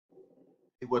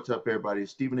Hey, what's up, everybody?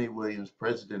 It's Stephen A. Williams,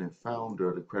 president and founder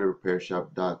of the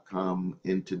creditrepairshop.com.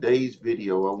 In today's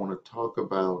video, I want to talk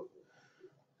about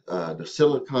the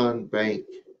Silicon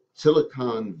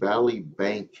Valley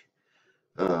Bank,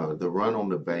 the run on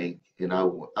the bank. And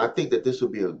I think that this will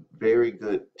be a very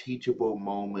good teachable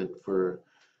moment for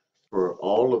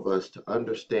all of us to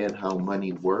understand how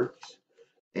money works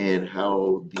and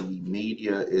how the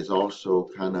media is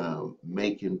also kind of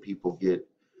making people get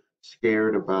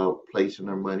scared about placing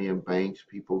their money in banks.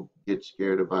 People get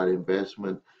scared about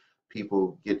investment.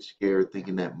 People get scared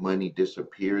thinking that money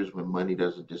disappears. When money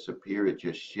doesn't disappear, it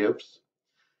just shifts.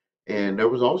 And there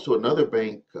was also another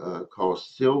bank called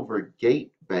Silvergate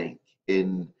Bank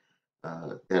in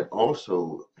that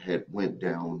also had went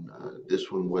down.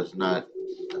 This one was not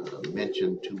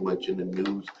mentioned too much in the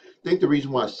news. I think the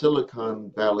reason why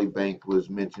Silicon Valley Bank was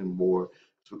mentioned more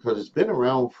is because it's been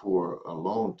around for a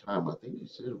long time. I think he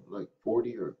said like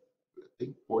 40 or I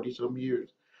think 40 some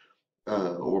years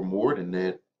or more than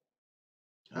that.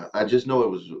 I just know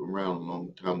it was around a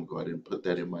long time ago. I didn't put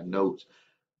that in my notes,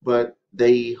 but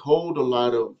they hold a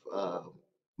lot of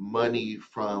money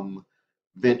from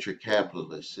venture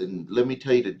capitalists. And let me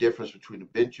tell you the difference between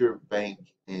a venture bank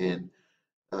and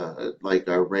like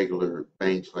our regular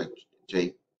banks like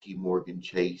J.P. Morgan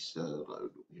Chase,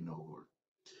 or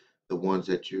the ones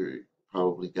that you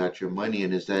probably got your money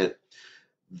in, is that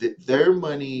their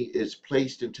money is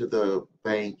placed into the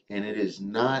bank and it is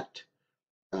not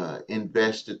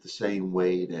invested the same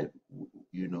way that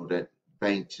that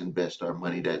banks invest our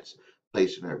money that's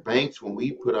placed in our banks. When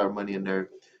we put our money in there,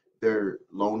 they're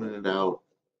loaning it out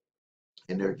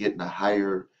and they're getting a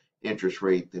higher interest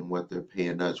rate than what they're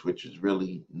paying us, which is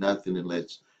really nothing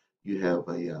unless you have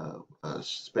a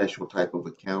special type of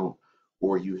account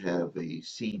or you have a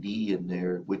CD in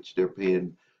there, which they're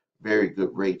paying very good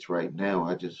rates right now.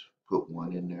 I just put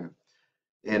one in there.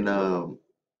 And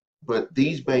but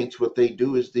these banks, what they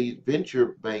do is these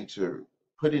venture banks are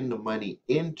putting the money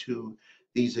into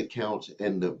these accounts,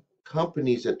 and the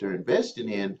companies that they're investing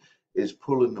in is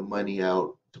pulling the money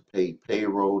out to pay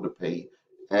payroll, to pay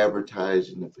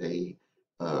advertising, to pay,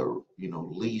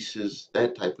 leases,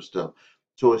 that type of stuff.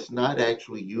 So it's not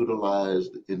actually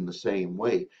utilized in the same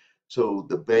way. So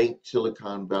the bank,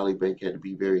 Silicon Valley Bank, had to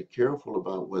be very careful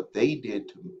about what they did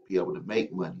to be able to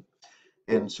make money.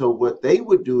 And so what they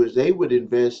would do is they would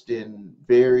invest in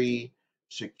very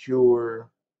secure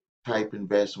type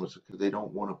investments because they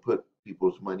don't want to put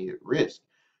people's money at risk.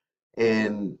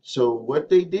 And so what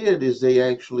they did is they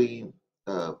actually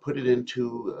put it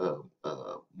into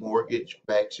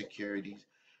mortgage-backed securities,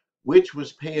 which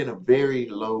was paying a very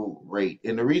low rate.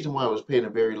 And the reason why it was paying a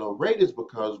very low rate is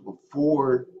because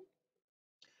before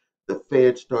the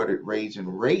Fed started raising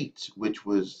rates, which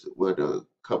was what, a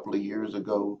couple of years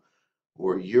ago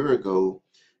or a year ago,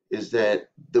 is that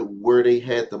the where they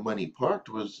had the money parked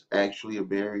was actually a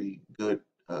very good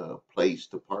place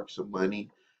to park some money,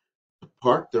 to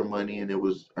park their money, and it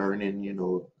was earning,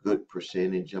 a good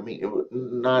percentage. I mean, it was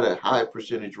not a high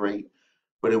percentage rate,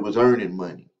 but it was earning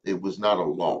money. It was not a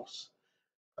loss.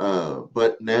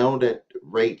 But now that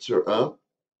rates are up,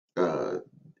 uh,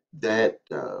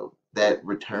 that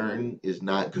return is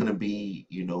not going to be,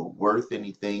 worth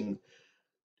anything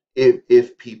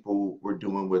if people were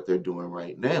doing what they're doing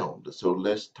right now. So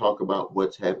let's talk about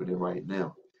what's happening right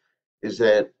now. Is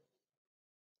that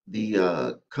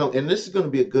and this is going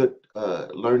to be a good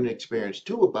learning experience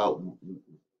too about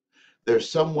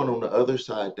there's someone on the other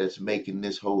side that's making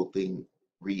this whole thing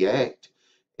react,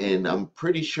 and I'm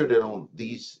pretty sure that on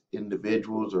these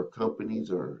individuals or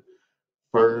companies or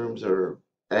firms are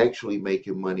actually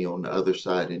making money on the other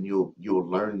side, and you'll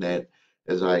learn that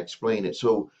as I explain it.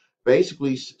 So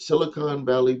basically, Silicon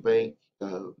Valley Bank,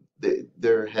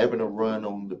 they're having a run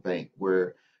on the bank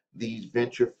where these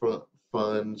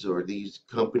funds or these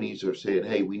companies are saying,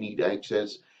 "Hey, we need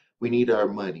access. We need our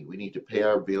money. We need to pay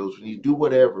our bills. We need to do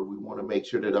whatever. We want to make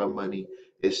sure that our money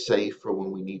is safe for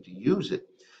when we need to use it."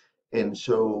 And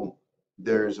so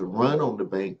there's a run on the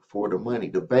bank for the money.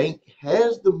 The bank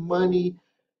has the money,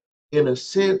 in a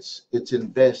sense, it's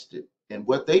invested. And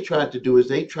what they tried to do is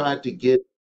they tried to get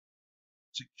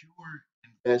secure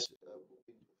invest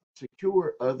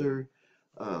secure other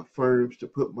firms to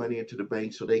put money into the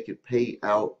bank so they could pay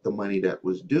out the money that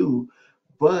was due.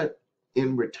 But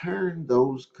in return,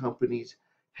 those companies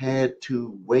had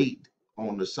to wait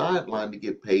on the sideline to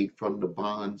get paid from the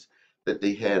bonds that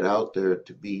they had out there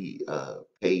to be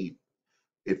paid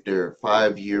if they're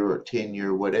 5 year or 10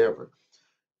 year, whatever.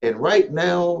 And right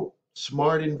now,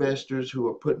 smart investors who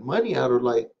are putting money out are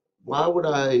like, why would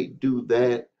I do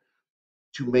that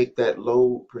to make that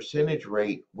low percentage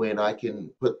rate when I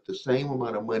can put the same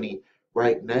amount of money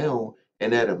right now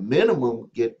and at a minimum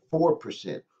get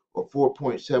 4% or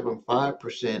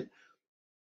 4.75%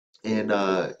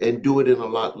 and do it in a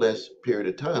lot less period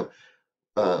of time.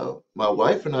 My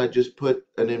wife and I just put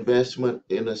an investment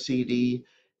in a CD,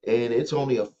 and it's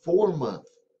only a 4 month,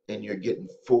 and you're getting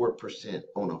 4%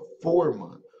 on a 4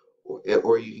 month,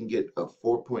 or you can get a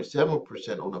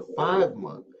 4.7% on a 5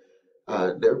 month.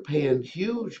 They're paying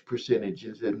huge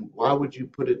percentages, and why would you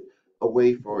put it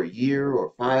away for a year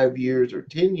or 5 years or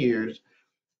 10 years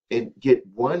and get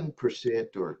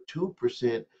 1% or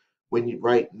 2% when you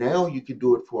right now you can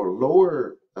do it for a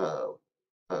lower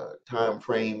time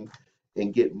frame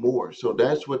and get more. So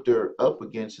that's what they're up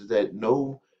against, is that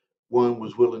no one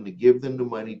was willing to give them the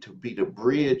money to be the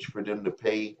bridge for them to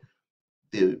pay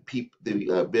the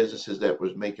businesses that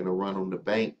was making a run on the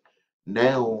bank.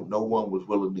 Now no one was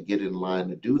willing to get in line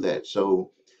to do that.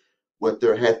 So what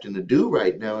they're having to do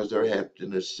right now is they're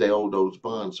having to sell those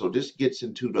bonds. So this gets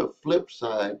into the flip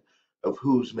side of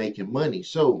who's making money.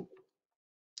 So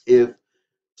if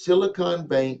Silicon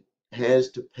Bank has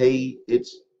to pay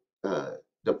its uh,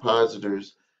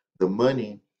 depositors the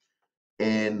money,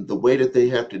 and the way that they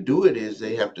have to do it is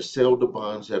they have to sell the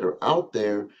bonds that are out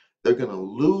there. They're going to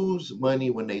lose money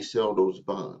when they sell those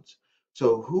bonds.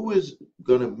 So who is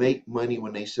going to make money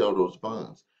when they sell those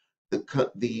bonds?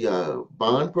 The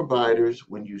bond providers.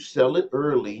 When you sell it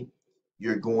early,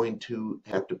 you're going to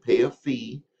have to pay a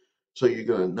fee. So you're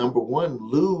going to, number one,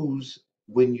 lose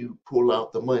when you pull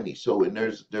out the money. So and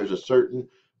there's a certain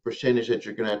percentage that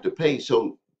you're going to have to pay.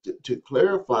 So to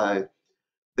clarify,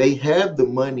 they have the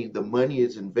money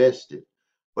is invested.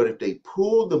 But if they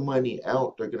pull the money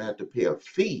out, they're going to have to pay a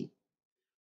fee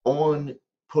on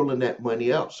pulling that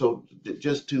money out. So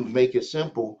just to make it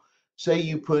simple, say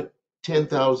you put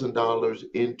 $10,000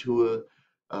 into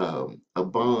a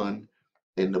bond,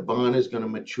 and the bond is going to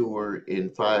mature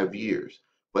in 5 years.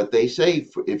 But they say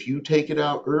if you take it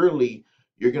out early,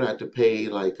 you're going to have to pay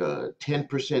like a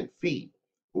 10% fee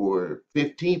or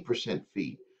 15%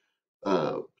 fee.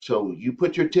 So you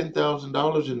put your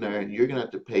 $10,000 in there, and you're gonna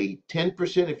have to pay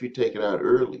 10% if you take it out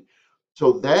early.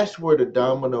 So that's where the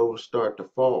dominoes start to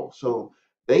fall. So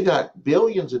they got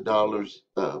billions of dollars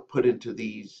put into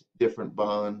these different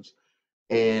bonds,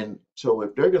 and so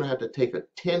if they're gonna have to take a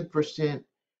 10%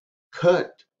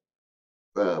 cut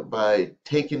by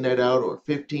taking that out, or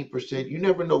 15%, you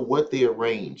never know what they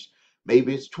arranged.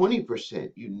 Maybe it's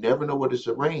 20%. You never know what is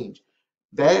arranged.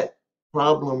 That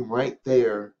problem right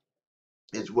there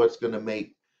is what's going to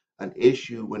make an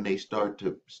issue when they start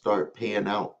paying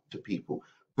out to people,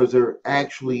 because they're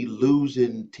actually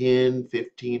losing 10,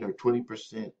 15, or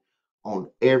 20% on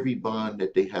every bond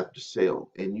that they have to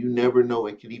sell. And you never know,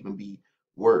 it could even be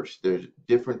worse. There's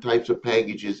different types of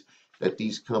packages that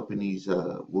these companies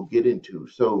will get into.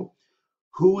 So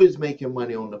who is making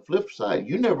money on the flip side?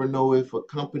 You never know if a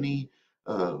company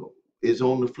uh, is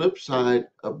on the flip side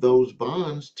of those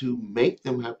bonds to make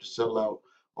them have to sell out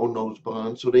on those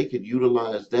bonds so they could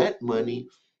utilize that money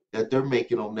that they're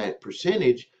making on that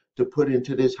percentage to put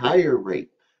into this higher rate.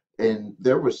 And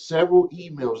there were several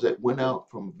emails that went out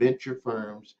from venture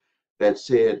firms that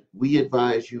said, we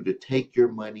advise you to take your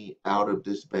money out of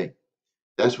this bank.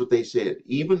 That's what they said.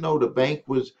 Even though the bank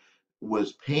was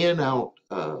paying out,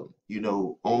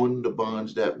 on the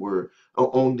bonds that were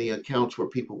on the accounts where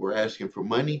people were asking for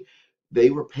money, they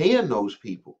were paying those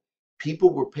people.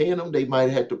 People were paying them. They might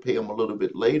have to pay them a little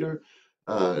bit later.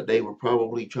 They were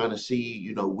probably trying to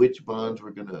see, which ones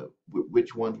were gonna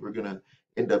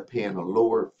end up paying a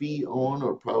lower fee on,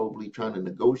 or probably trying to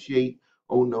negotiate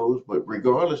on those. But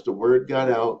regardless, the word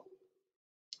got out,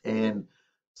 and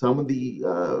some of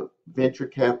the venture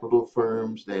capital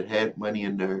firms that had money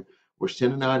in there were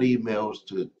sending out emails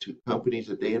to companies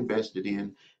that they invested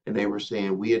in, and they were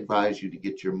saying, we advise you to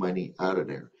get your money out of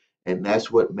there. And that's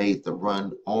what made the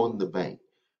run on the bank.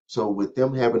 So with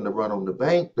them having to run on the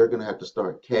bank, they're going to have to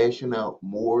start cashing out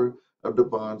more of the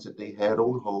bonds that they had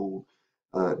on hold,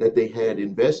 that they had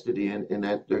invested in, and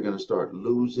that they're going to start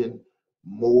losing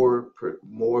more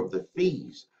of the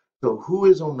fees. So who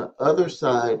is on the other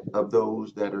side of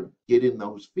those that are getting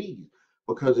those fees?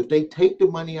 Because if they take the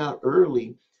money out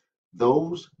early,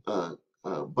 those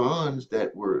bonds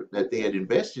that they had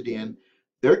invested in,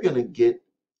 they're going to get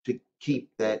to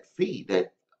keep that fee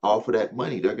that off of that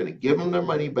money. They're going to give them their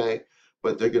money back,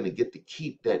 but they're going to get to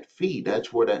keep that fee.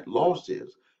 That's where that loss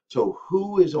is. So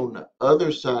who is on the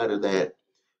other side of that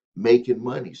making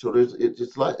money? So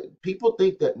it's like people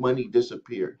think that money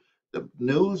disappeared. The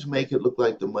news make it look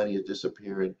like the money is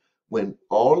disappearing, when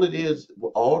all it is,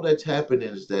 all that's happening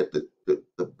is that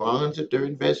the bonds that they're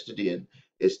invested in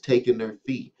is taking their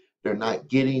fee. They're not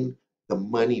getting the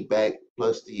money back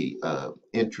plus the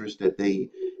interest that they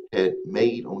had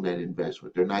made on that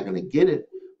investment. They're not going to get it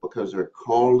because they're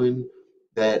calling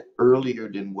that earlier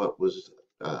than what was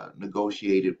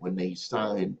negotiated when they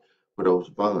signed for those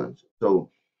bonds. So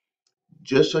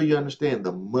just so you understand,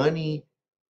 the money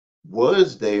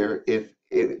was there. If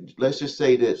let's just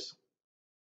say this,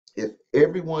 if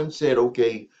everyone said,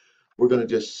 okay, we're going to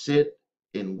just sit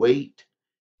and wait,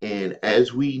 and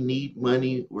as we need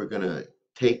money, we're going to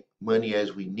take money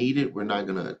as we need it. We're not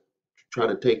going to try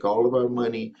to take all of our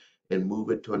money and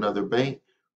move it to another bank.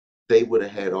 They would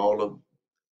have had all of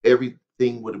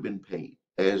everything would have been paid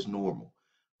as normal.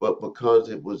 But because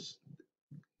it was,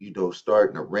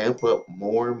 starting to ramp up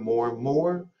more and more and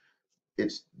more,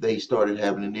 they started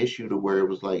having an issue to where it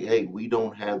was like, hey, we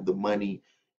don't have the money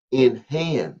in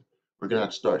hand. We're gonna have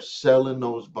to start selling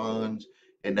those bonds,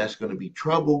 and that's gonna be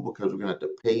trouble because we're gonna have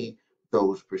to pay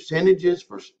those percentages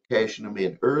for cashing them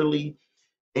in early.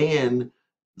 And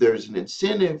there's an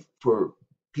incentive for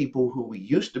people who we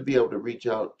used to be able to reach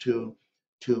out to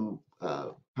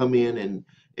come in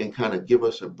and kind of give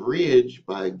us a bridge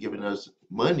by giving us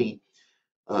money.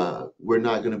 We're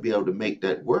not going to be able to make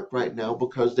that work right now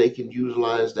because they can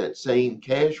utilize that same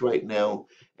cash right now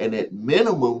and at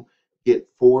minimum get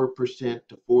 4%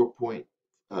 to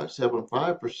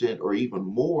 4.75% or even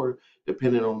more,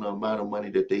 depending on the amount of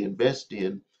money that they invest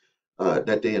in,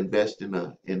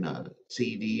 in a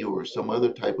CD or some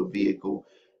other type of vehicle.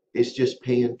 It's just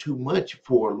paying too much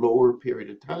for a lower period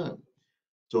of time.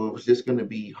 So it was just going to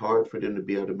be hard for them to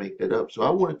be able to make that up. So I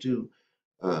wanted to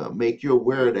make you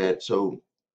aware of that. So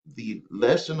the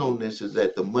lesson on this is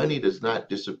that the money does not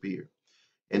disappear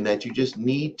and that you just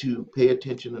need to pay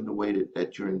attention in the way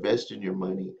that you're investing your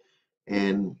money.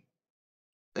 And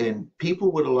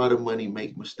people with a lot of money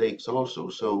make mistakes also.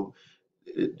 So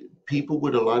people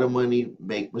with a lot of money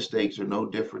make mistakes are no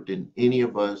different than any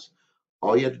of us.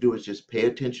 All you have to do is just pay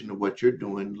attention to what you're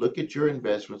doing, look at your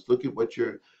investments, look at what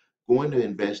you're going to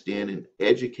invest in, and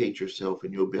educate yourself,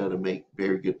 and you'll be able to make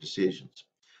very good decisions.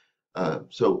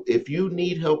 So if you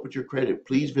need help with your credit,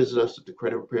 please visit us at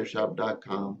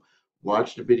thecreditrepairshop.com.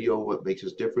 Watch the video, what makes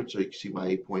us different, so you can see my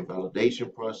 8-point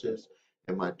validation process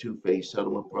and my two-phase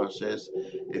settlement process.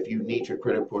 If you need your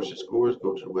credit reports and scores,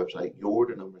 go to the website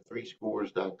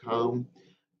your3scores.com.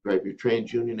 Grab your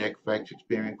TransUnion, Equifax,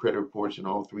 Experian credit reports and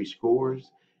all three scores,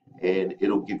 and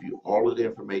it'll give you all of the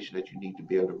information that you need to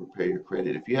be able to repair your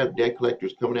credit. If you have debt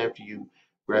collectors coming after you,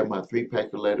 grab my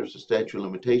 3-pack of letters: the statute of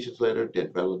limitations letter,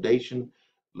 debt validation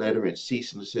letter, and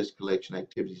cease and desist collection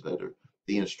activities letter.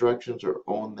 The instructions are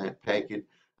on that packet.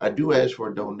 I do ask for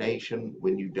a donation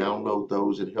when you download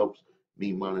those. It helps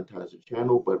me monetize the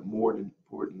channel, but more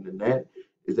important than that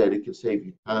is that it can save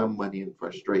you time, money, and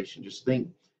frustration. Just think,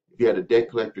 if you had a debt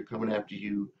collector coming after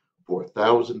you for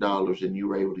 $1,000 and you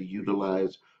were able to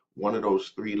utilize one of those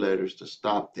 3 letters to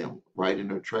stop them right in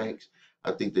their tracks,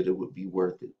 I think that it would be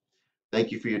worth it.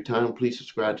 Thank you for your time. Please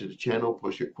subscribe to the channel,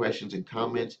 post your questions and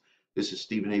comments. This is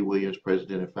Stephen A. Williams,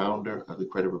 President and Founder of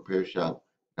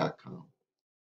thecreditrepairshop.com.